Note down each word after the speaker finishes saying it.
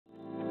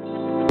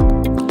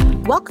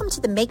Welcome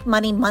to the Make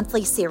Money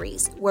Monthly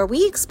series, where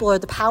we explore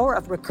the power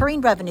of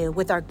recurring revenue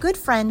with our good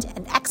friend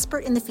and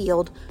expert in the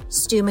field,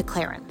 Stu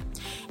McLaren.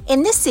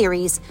 In this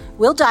series,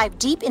 we'll dive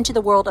deep into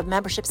the world of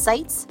membership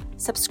sites,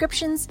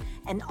 subscriptions,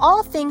 and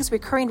all things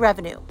recurring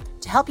revenue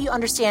to help you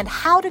understand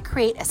how to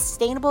create a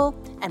sustainable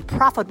and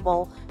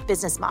profitable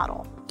business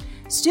model.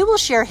 Stu will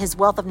share his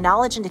wealth of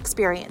knowledge and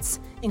experience,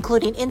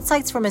 including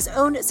insights from his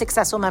own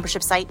successful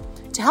membership site,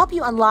 to help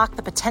you unlock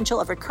the potential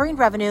of recurring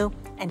revenue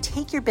and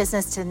take your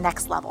business to the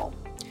next level.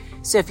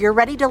 So if you're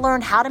ready to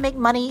learn how to make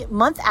money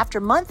month after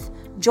month,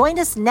 join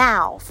us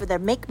now for the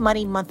Make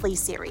Money Monthly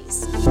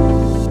series.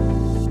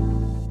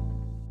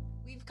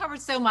 We've covered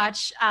so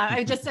much.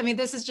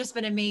 This has just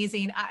been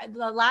amazing.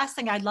 The last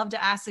thing I'd love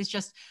to ask is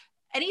just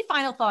any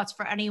final thoughts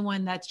for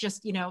anyone that's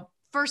just,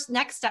 first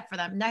next step for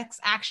them, next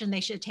action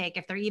they should take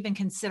if they're even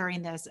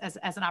considering this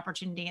as an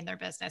opportunity in their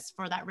business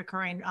for that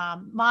recurring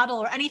model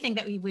or anything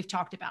that we've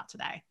talked about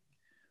today.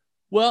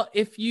 Well,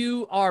 if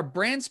you are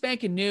brand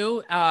spanking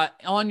new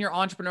on your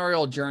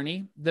entrepreneurial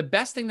journey, the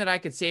best thing that I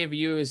could say to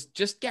you is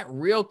just get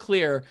real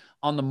clear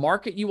on the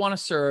market you want to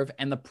serve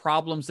and the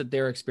problems that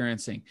they're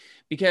experiencing.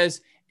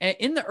 Because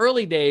in the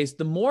early days,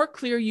 the more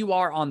clear you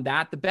are on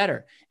that, the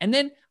better. And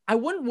then I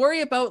wouldn't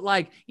worry about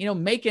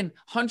making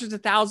hundreds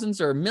of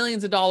thousands or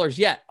millions of dollars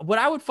yet. What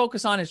I would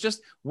focus on is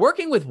just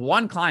working with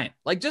one client,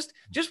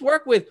 just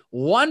work with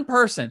one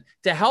person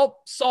to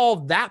help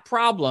solve that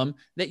problem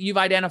that you've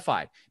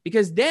identified.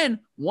 Because then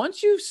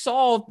once you've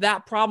solved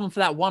that problem for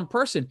that one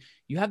person,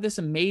 you have this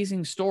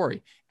amazing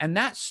story. And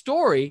that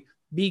story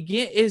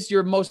is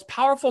your most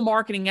powerful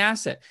marketing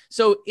asset.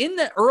 So in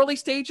the early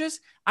stages,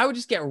 I would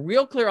just get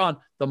real clear on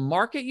the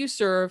market you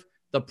serve,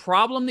 the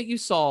problem that you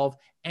solve,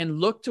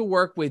 and look to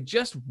work with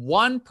just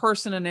one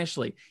person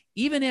initially,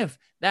 even if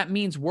that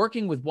means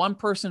working with one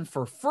person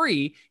for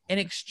free in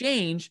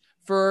exchange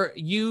for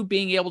you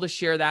being able to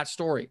share that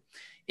story.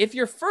 If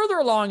you're further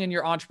along in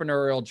your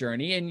entrepreneurial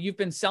journey and you've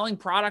been selling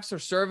products or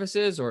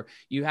services, or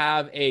you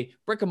have a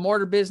brick and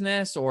mortar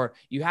business, or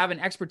you have an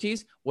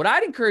expertise, what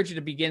I'd encourage you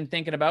to begin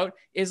thinking about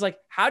is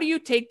how do you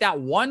take that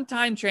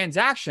one-time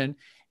transaction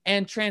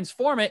and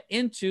transform it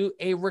into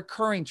a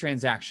recurring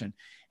transaction?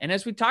 And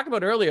as we talked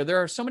about earlier,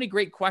 there are so many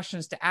great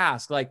questions to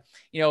ask,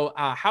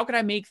 how could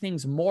I make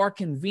things more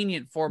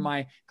convenient for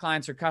my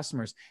clients or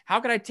customers? How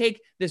could I take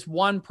this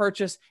one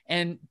purchase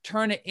and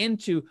turn it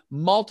into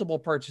multiple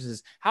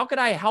purchases? How could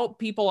I help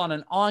people on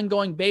an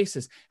ongoing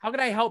basis? How could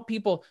I help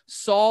people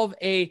solve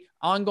an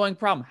ongoing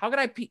problem? How could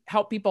I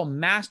help people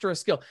master a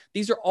skill?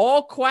 These are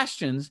all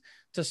questions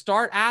to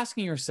start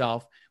asking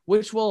yourself,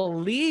 which will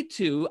lead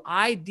to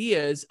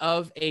ideas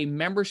of a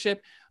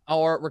membership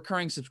or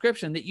recurring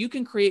subscription that you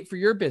can create for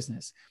your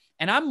business.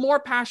 And I'm more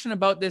passionate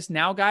about this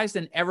now, guys,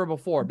 than ever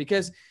before,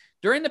 because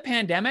during the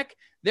pandemic,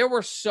 there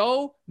were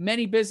so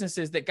many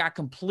businesses that got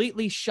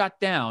completely shut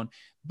down,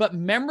 but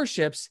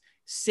memberships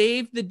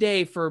saved the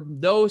day for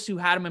those who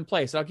had them in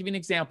place. I'll give you an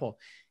example.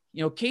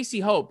 Casey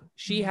Hope,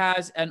 she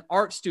has an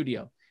art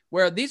studio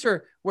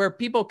where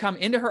people come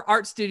into her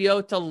art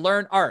studio to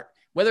learn art,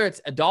 whether it's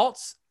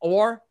adults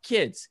or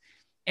kids.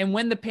 And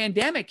when the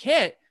pandemic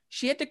hit,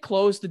 she had to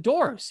close the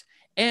doors.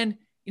 And,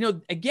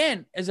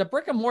 again, as a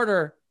brick and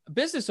mortar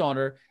business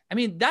owner,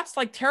 that's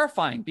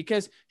terrifying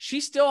because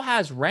she still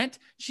has rent.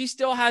 She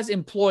still has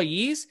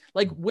employees.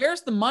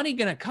 Where's the money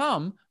going to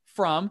come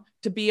from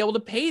to be able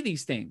to pay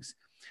these things?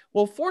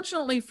 Well,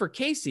 fortunately for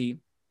Casey,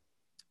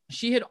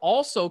 she had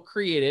also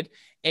created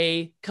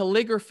a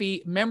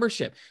calligraphy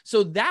membership.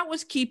 So that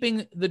was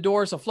keeping the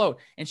doors afloat.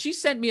 And she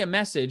sent me a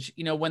message,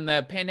 when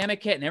the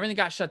pandemic hit and everything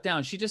got shut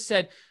down. She just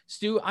said,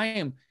 Stu,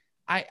 I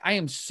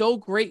am so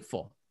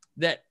grateful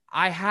that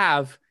I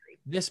have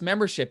this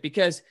membership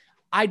because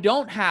I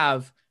don't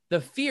have the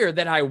fear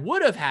that I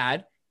would have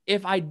had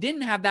if I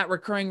didn't have that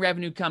recurring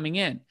revenue coming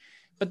in.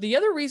 But the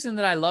other reason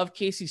that I love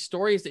Casey's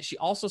story is that she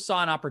also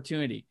saw an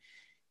opportunity.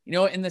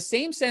 In the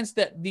same sense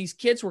that these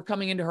kids were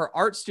coming into her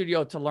art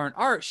studio to learn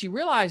art, she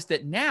realized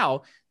that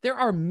now there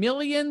are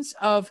millions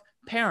of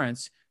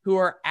parents who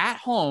are at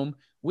home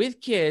with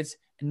kids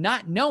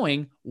not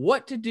knowing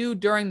what to do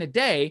during the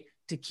day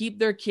to keep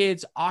their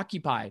kids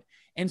occupied.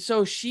 And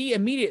so she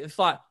immediately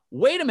thought,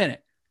 wait a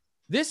minute,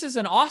 this is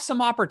an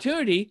awesome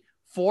opportunity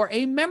for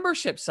a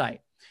membership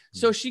site.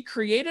 So she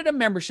created a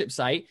membership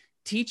site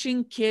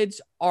teaching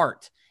kids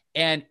art.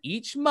 And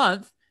each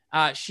month,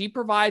 she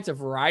provides a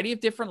variety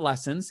of different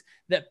lessons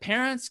that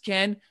parents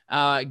can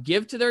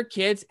give to their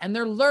kids, and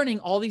they're learning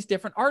all these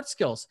different art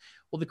skills.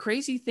 Well, the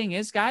crazy thing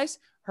is, guys,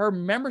 her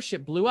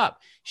membership blew up.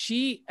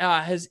 She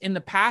has in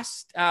the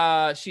past,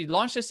 she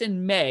launched this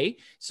in May.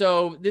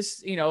 So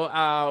this,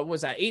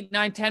 was 8,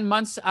 9, 10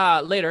 months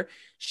later.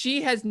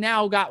 She has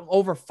now got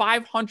over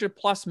 500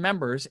 plus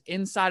members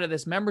inside of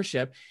this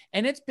membership.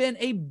 And it's been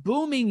a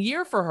booming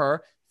year for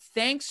her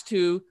thanks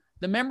to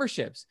the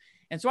memberships.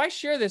 And so I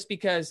share this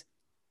because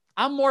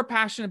I'm more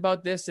passionate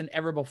about this than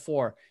ever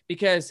before,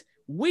 because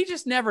we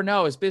just never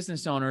know as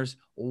business owners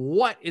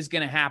what is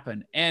going to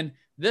happen. And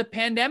the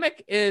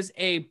pandemic is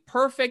a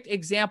perfect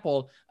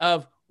example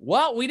of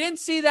Well, we didn't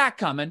see that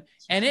coming,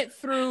 and it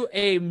threw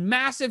a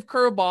massive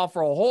curveball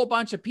for a whole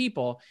bunch of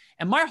people.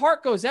 And my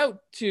heart goes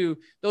out to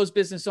those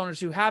business owners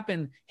who have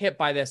been hit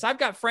by this. I've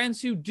got friends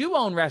who do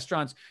own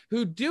restaurants,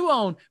 who do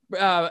own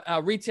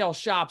retail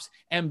shops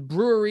and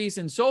breweries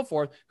and so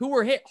forth, who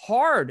were hit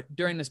hard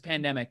during this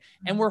pandemic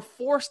and were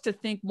forced to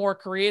think more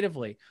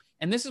creatively.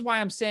 And this is why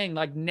I'm saying,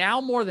 like,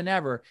 now more than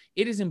ever,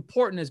 it is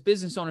important as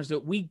business owners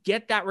that we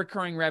get that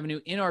recurring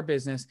revenue in our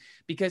business,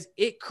 because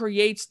it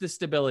creates the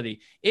stability.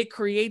 It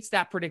creates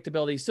that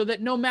predictability so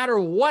that no matter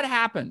what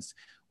happens,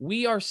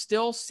 we are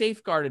still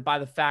safeguarded by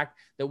the fact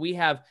that we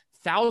have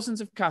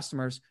thousands of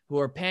customers who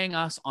are paying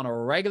us on a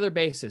regular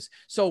basis.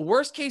 So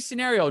worst case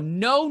scenario,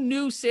 no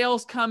new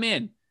sales come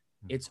in.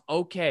 It's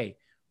okay.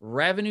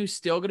 Revenue's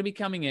still going to be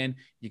coming in.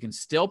 You can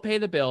still pay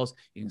the bills.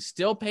 You can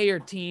still pay your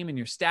team and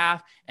your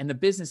staff, and the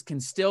business can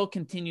still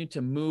continue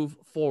to move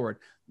forward.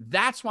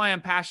 That's why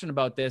I'm passionate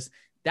about this.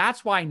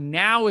 That's why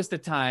now is the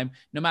time,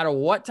 no matter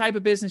what type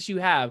of business you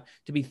have,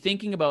 to be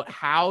thinking about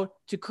how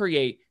to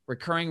create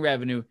recurring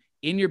revenue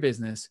in your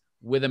business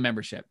with a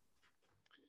membership.